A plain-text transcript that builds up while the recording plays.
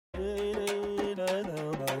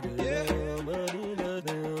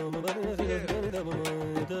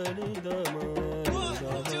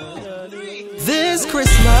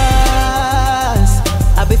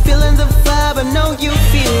I know you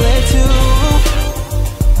feel it too.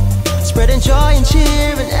 Spreading joy and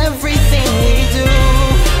cheer in everything we do.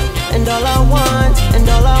 And all I want, and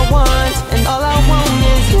all I want, and all I want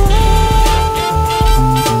is you.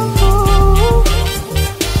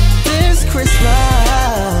 This Christmas,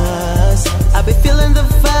 I'll be feeling the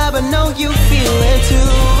vibe, I know you feel it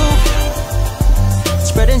too.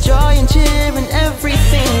 Spreading joy and cheer in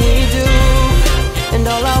everything we do. And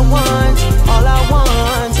all I want, all I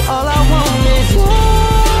want, all I want is you.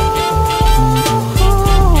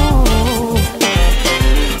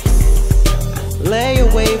 Lay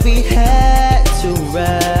away, we had to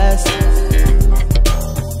rest.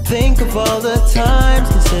 Think of all the times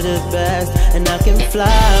considered best. And I can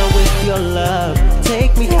fly with your love.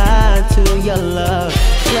 Take me high to your love.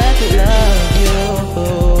 Let me love you.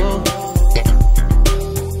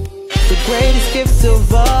 The greatest gift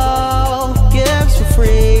of all, gifts for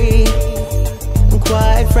free. And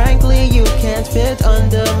quite frankly, you can't fit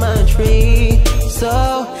under my tree.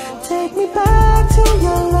 So take me back to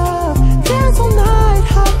your love. Dance all night,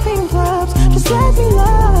 hot pink clubs. Just let me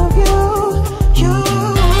love you.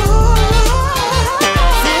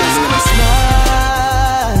 This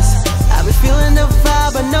Christmas, I've been feeling the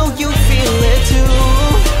vibe, I know you feel it too.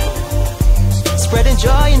 Spreading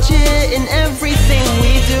joy and cheer in everything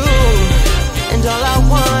we do. And all I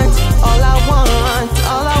want, all I want,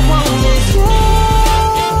 all I want is you.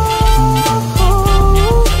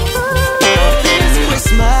 This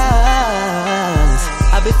Christmas,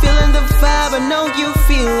 I've been feeling the vibe, I know you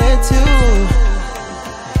feel it too.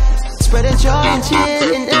 Spreading joy and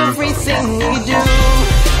cheer in everything we do.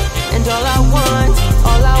 And all I want,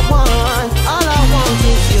 all I want, all I want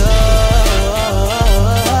is you.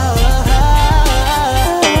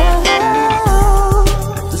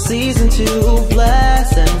 Season to bless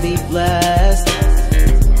and be blessed.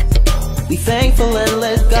 Be thankful and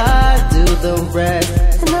let God do the rest.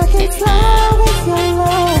 And I can fly with your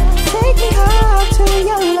love. Take me high to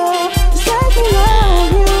your love. Just let me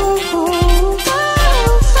love you.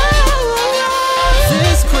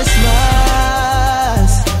 This Christmas,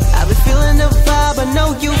 I've been feeling the vibe, I know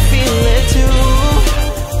you feel it too.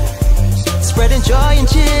 Spreading joy and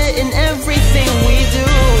cheer in everything we do.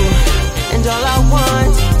 And all I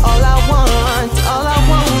want, all I want, all I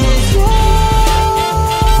want is you.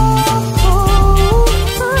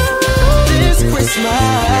 This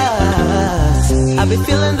Christmas, I've been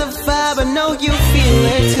feeling the vibe, I know you feel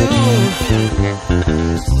it too.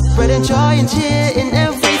 Spreading joy and cheer in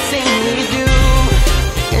everything we do.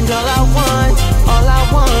 And all I want, all I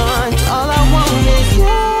want, all I want is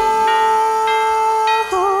you.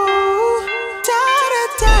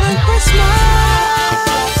 Da-da-da, Christmas.